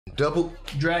Double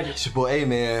Dragon. It's your boy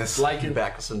AMENZ. Like it.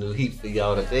 Back with some new heat for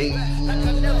y'all today.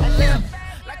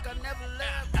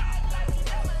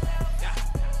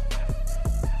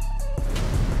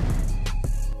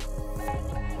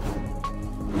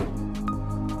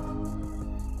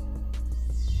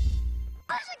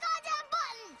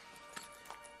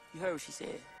 You heard what she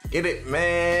said. Get it,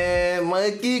 man.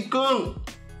 Mikey Kun.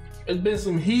 It's been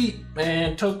some heat,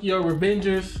 man. Tokyo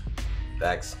Revengers.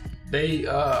 Facts. They,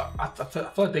 I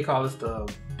feel like they call this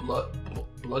the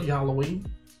Bloody Halloween.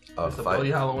 It's the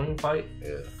Bloody Halloween fight.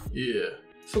 Yeah. Yeah.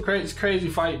 It's a crazy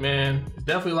fight, man. It's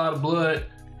definitely a lot of blood.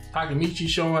 Takemichi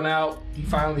showing out. He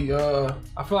finally,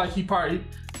 I feel like he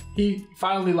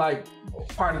finally like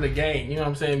part of the game, you know what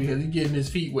I'm saying? Because he's getting his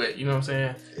feet wet, you know what I'm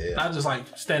saying? Yeah. Not just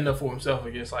like stand up for himself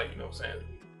against like, you know what I'm saying?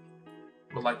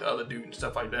 But like the other dude and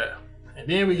stuff like that. And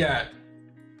then we got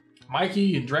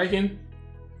Mikey and Draken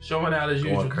showing out as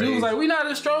usual. Dude was like, we not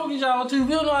as strong as y'all too.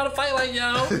 We don't know how to fight like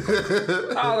y'all. I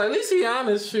was like, at least he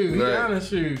honest, shoot. He honest,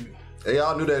 shoot. They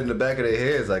all knew that in the back of their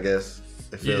heads, I guess.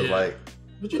 It feels like.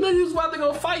 But you know you was about to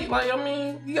go fight. Like, I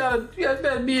mean, you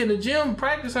gotta be in the gym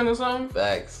practicing or something.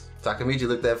 Facts. Takemichi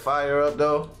looked that fire up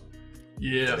though.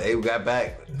 Yeah. They got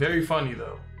back. Very funny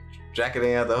though. Draken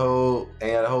ain't had the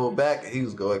whole back. He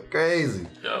was going crazy.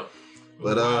 Yep.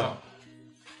 But wow.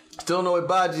 Still don't know what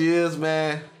BAJI is,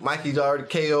 man. Mikey's already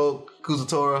KO'd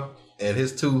Kuzutora and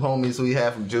his two homies who he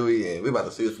had from Jui, and we about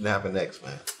to see what's gonna happen next,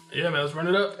 man. Yeah, man, let's run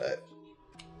it up. Right.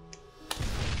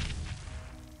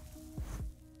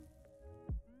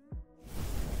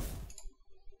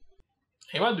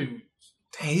 Hey, my dude.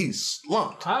 Dang, he's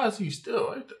slumped. How is he still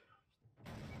right there?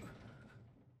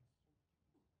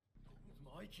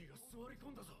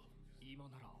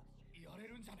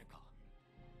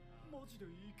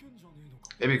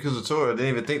 Maybe Kuzutora didn't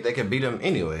even think they could beat him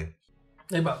anyway.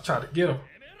 They about to try to get him.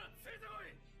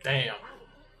 Damn.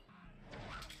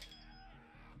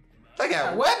 They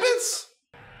got weapons?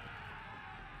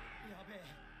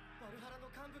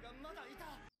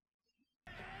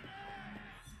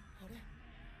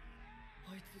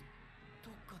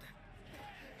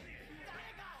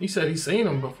 He said he's seen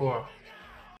him before.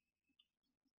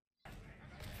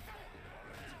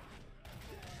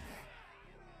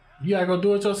 You gotta go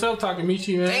do it yourself,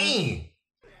 Takemichi, man.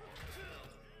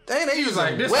 Dang, they use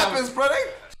like this weapons, bro.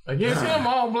 Against him,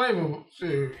 I don't blame him.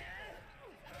 Shit.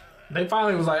 They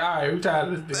finally was like, all right, we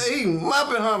tired of this thing. He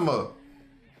mopping him up.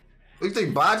 You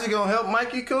think BAJI gonna help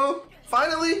Mikey come?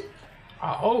 Finally?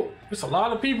 I hope. It's a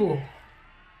lot of people.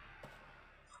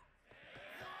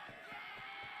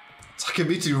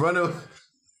 Takemichi running.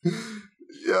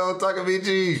 Yo,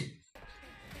 Takemichi.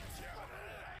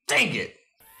 Dang it.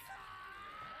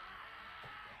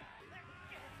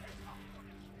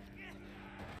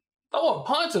 Throw a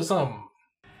punch or something.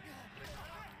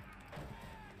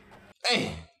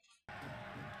 Dang.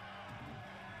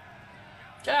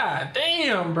 God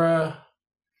damn, bruh.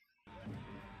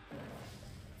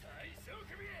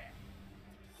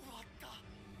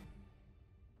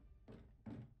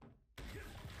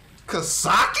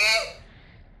 Kasaki?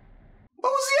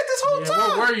 What was he at this whole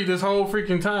time? Where were you this whole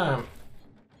freaking time?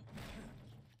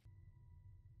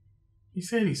 He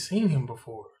said he's seen him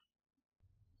before.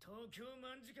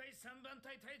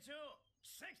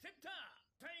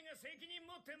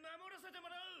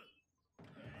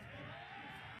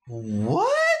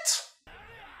 What?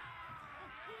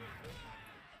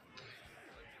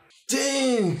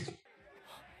 Dang.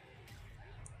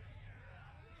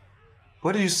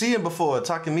 Where did you see him before,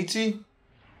 Takemichi?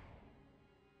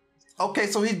 Okay,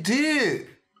 so he did.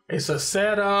 It's a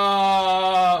setup.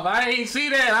 I ain't see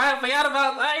that. I forgot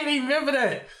about. I ain't even remember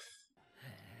that.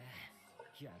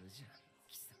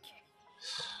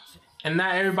 And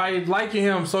now everybody's liking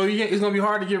him, so it's gonna be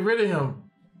hard to get rid of him.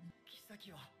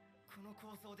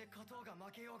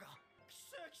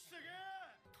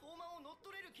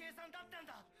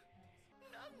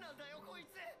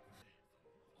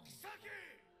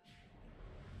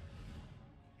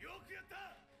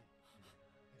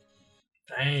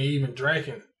 Dang, even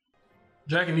Draken.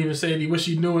 Draken even said he wish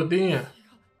he knew it then.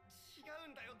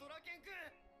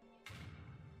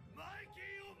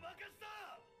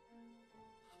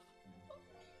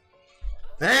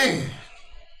 Dang.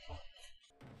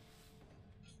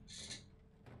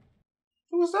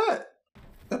 Who was that?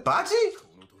 That BAJI?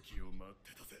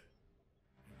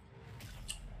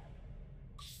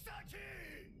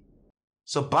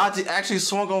 So BAJI actually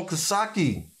swung on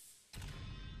Kasaki.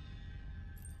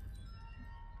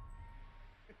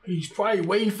 He's probably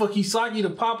waiting for Kisaki to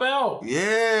pop out.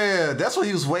 Yeah, that's what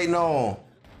he was waiting on.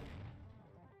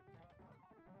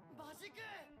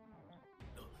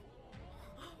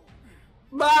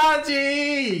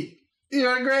 BAJI!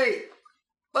 You're great.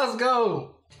 Let's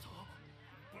go.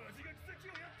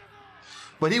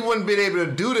 But he wouldn't been able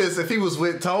to do this if he was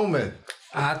with Toman.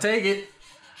 I take it.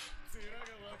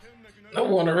 I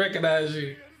want to recognize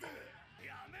you.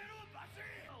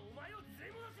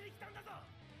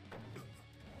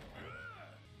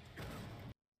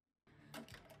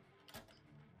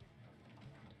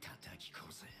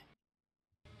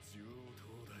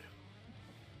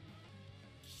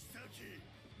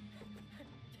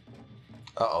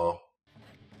 Uh-oh.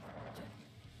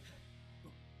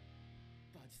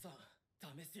 バジさん、ダ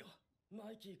メっすよ。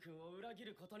マイキー君を裏切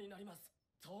ることになります。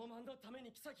トーマンのために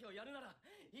妃をやるなら、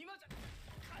今じゃ。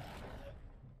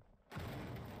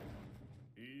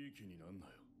いい気になんな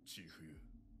よ、チーフユ。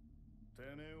て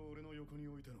めえを俺の横に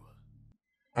置いたのは。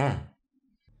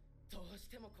どうし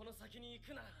てもこの先に行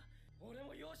くなら、俺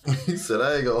も容赦。He said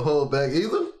I ain't gonna hold back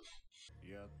either.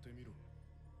 やってみろ。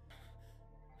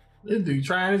 This dude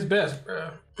trying his best,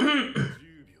 bro.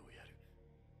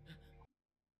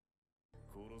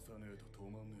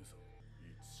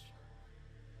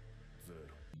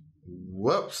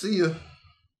 Well, see ya.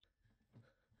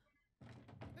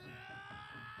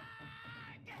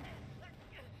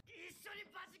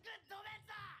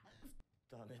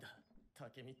 ダメだ、タ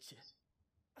ケミッチ。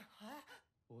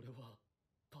俺は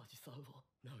バジさんを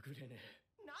殴れねえ。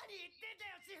何言ってんだ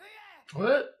よ、チフユ。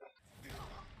 What?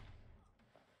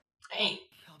 Hey.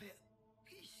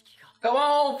 Come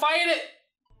on, fight it.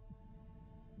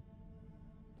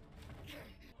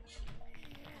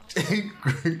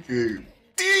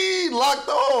 D locked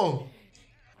on.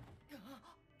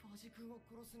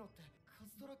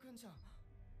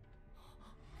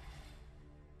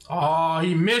 Oh,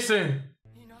 he missing.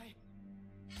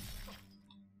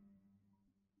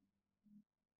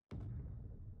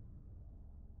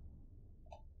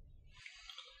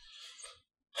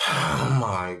 Oh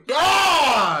my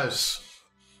gosh!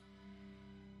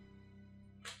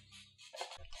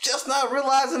 Just not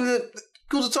realizing that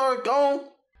Kuzatora gone.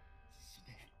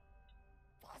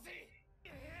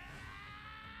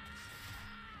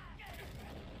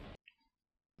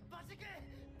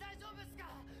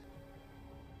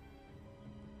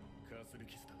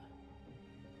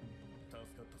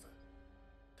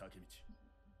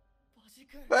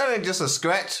 That ain't just a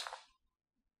scratch.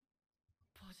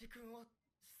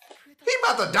 He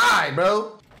about to die,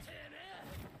 bro.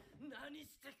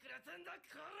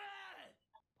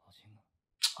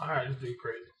 Alright, this dude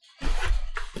crazy.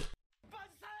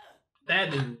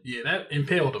 That didn't, yeah, that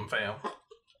impaled him, fam.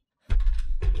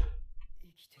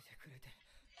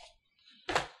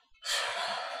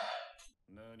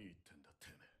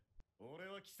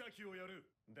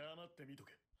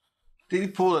 Did he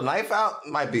pull the knife out?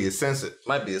 Might be a censored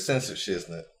shit,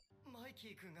 isn't it?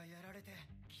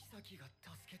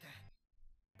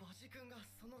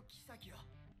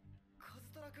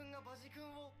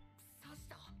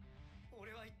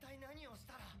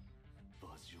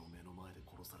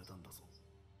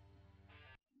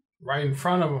 Right in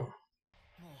front of him.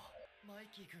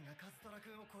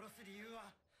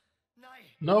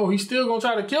 No, he's still gonna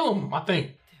try to kill him, I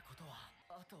think.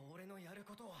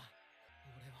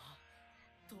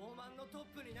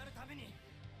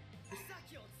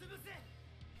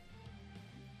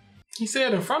 He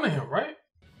said in front of him, right?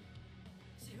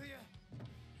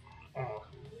 Oh.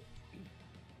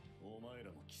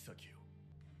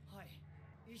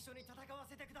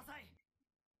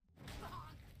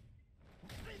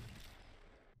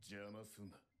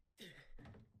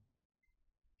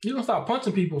 You gonna stop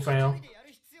punching people, fam.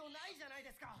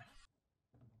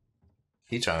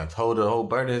 He trying to hold the whole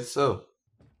burden himself.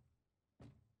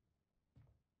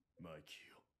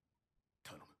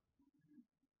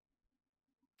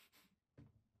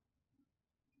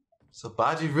 So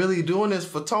BAJI really doing this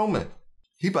for Toman.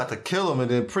 He about to kill him and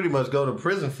then pretty much go to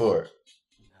prison for it.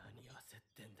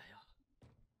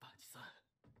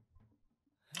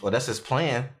 Well, that's his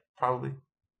plan, probably.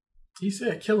 He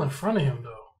said kill in front of him,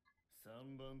 though.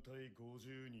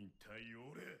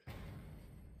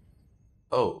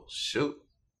 Oh, shoot.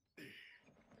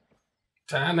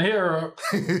 Time to hear up.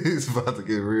 He's about to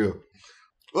get real.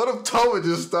 What if Toman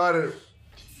just started?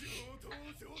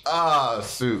 Ah,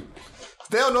 shoot.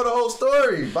 They don't know the whole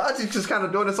story. BAJI just kind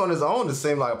of doing this on his own, it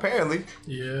seems like, apparently.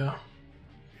 Yeah.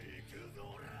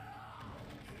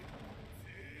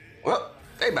 Well,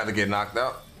 they about to get knocked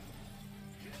out.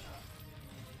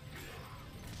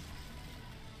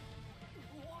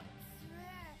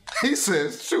 He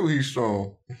says, shoot, he's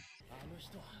strong.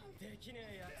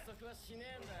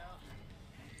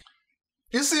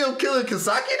 You see him killing Kisaki,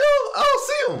 though? I don't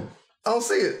see him. I don't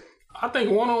see it. I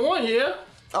think one-on-one, yeah.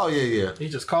 Oh yeah. He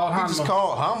just called Hanma. He just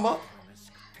called Hanma.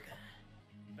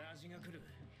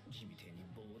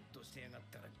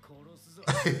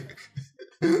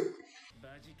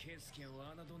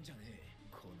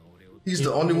 He's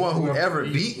the only one who ever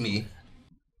beat me.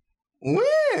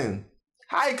 When?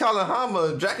 How you calling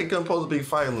Hanma? Draken couldn't supposed to be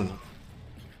fighting him.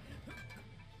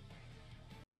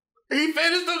 He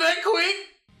finished him that quick?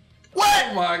 What?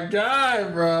 Oh my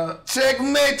god, bro.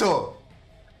 Checkmate.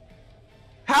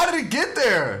 How did he get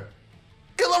there?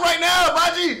 Kill him right now,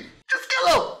 BAJI. Just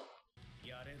kill him.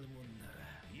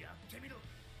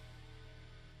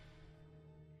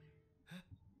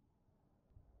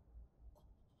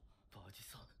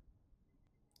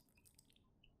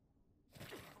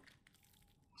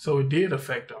 So it did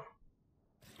affect him.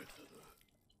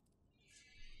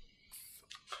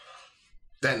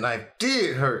 That knife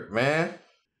did hurt, man.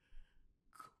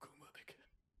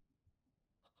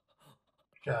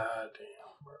 God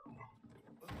damn, bro.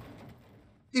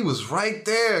 He was right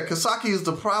there. Kisaki is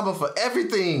the problem for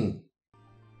everything.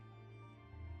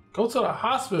 Go to the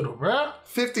hospital, bro.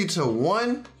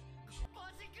 50-1.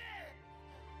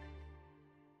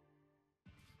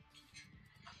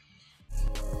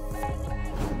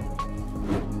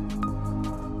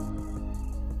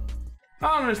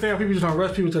 I don't understand people just don't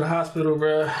rush people to the hospital,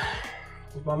 bro.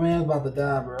 My man's about to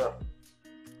die, bro.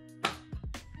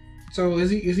 So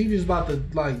is he just about to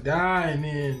like die, and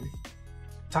then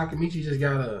Takemichi just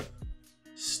gotta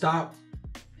stop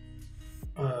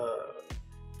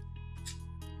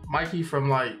Mikey from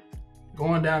like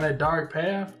going down that dark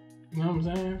path? You know what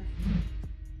I'm saying?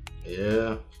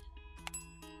 Yeah.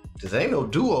 Cause ain't no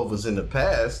do-overs in the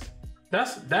past.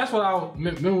 That's what I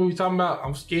remember we were talking about.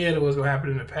 I'm scared of what's gonna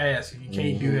happen in the past. You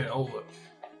can't do that over.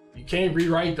 You can't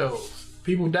rewrite those.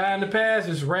 People die in the past,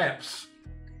 it's raps.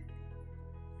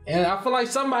 And I feel like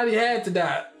somebody had to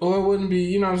die, or it wouldn't be,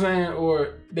 you know what I'm saying?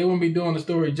 Or they wouldn't be doing the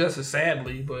story just as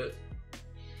sadly, but.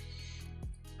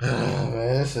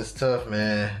 Man, this is tough,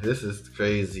 man. This is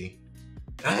crazy.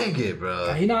 Dang it,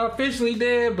 bro. He not officially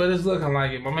dead, but it's looking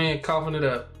like it. My man coughing it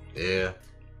up. Yeah.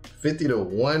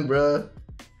 50-1, bro.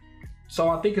 So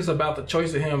I think it's about the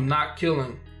choice of him not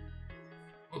killing.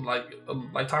 Like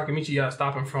Takemichi gotta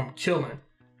stop him from killing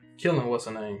what's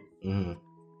her name? Mm-hmm.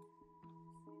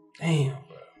 Damn,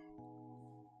 bro.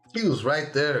 He was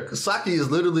right there. Kisaki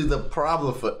is literally the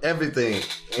problem for everything.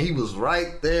 And he was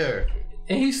right there.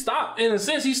 And he stopped, in a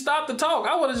sense, he stopped the talk.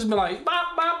 I would have just been like,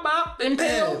 bop, bop, bop,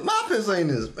 impale. Man, Moppins ain't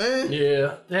this, man.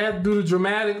 Yeah, they had to do the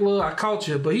dramatic look. I caught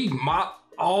you, but he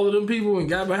mopped all of them people and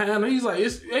got behind him. He's like,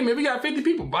 hey man, we got 50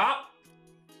 people, bop.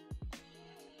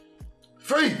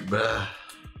 Freak, bruh.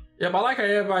 Yeah, but I like how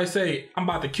everybody say, I'm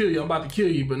about to kill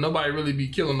you, but nobody really be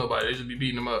killing nobody. They just be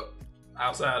beating them up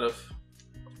outside of,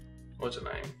 what's your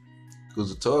name?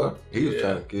 Kuzutora. He was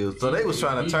trying to kill. So they was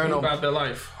trying to turn on. About their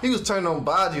life. He was turning on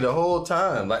BAJI the whole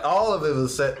time. Like all of it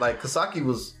was set. Like Kisaki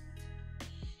was.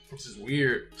 Which is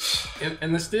weird.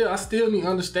 And I still need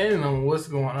understanding on what's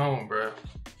going on, bro.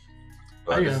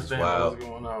 Bro, I this understand is wild. what's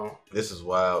going on. This is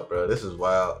wild, bro. This is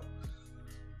wild.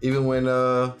 Even when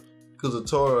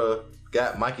Kuzutora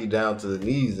got Mikey down to the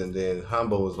knees, and then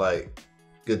Hanma was like,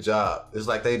 "Good job." It's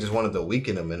like they just wanted to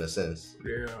weaken him in a sense.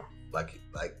 Yeah. Like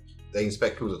they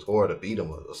expect Kuzutora to beat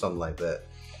him or something like that.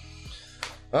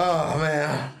 Oh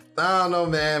man, I don't know,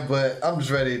 man, but I'm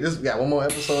just ready. We got one more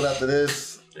episode after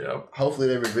this. Yeah. Hopefully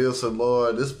they reveal some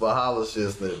more. This Valhalla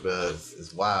shit, bro,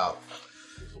 it's wild.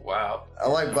 It's wild. I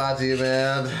like BAJI,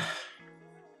 man.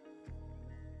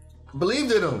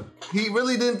 Believed in him. He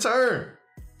really didn't turn.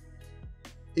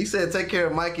 He said, "Take care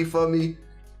of Mikey for me."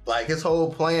 Like his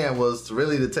whole plan was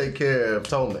to take care of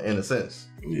Toma in a sense.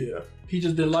 Yeah. He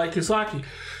just didn't like Kisaki.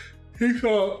 He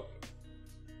saw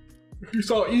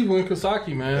evil in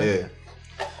Kisaki, man. Yeah.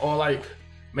 Or like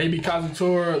maybe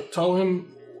Kazutora told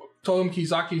him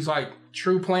Kisaki's like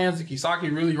true plans, and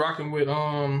Kisaki really rocking with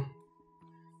and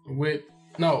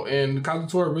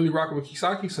Kazutora really rocking with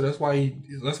Kisaki, so that's why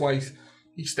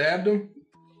he stabbed him.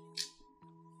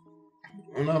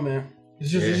 I don't know, man. It's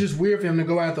just weird for him to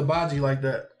go after BAJI like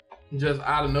that, just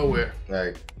out of nowhere.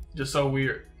 Like, just so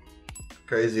weird.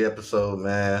 Crazy episode,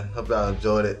 man. Hope y'all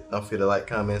enjoyed it. Don't forget to like,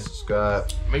 comment,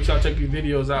 subscribe. Make sure y'all check these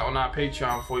videos out on our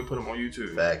Patreon before we put them on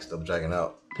YouTube. Facts. Double checking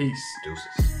out. Peace.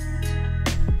 Deuces.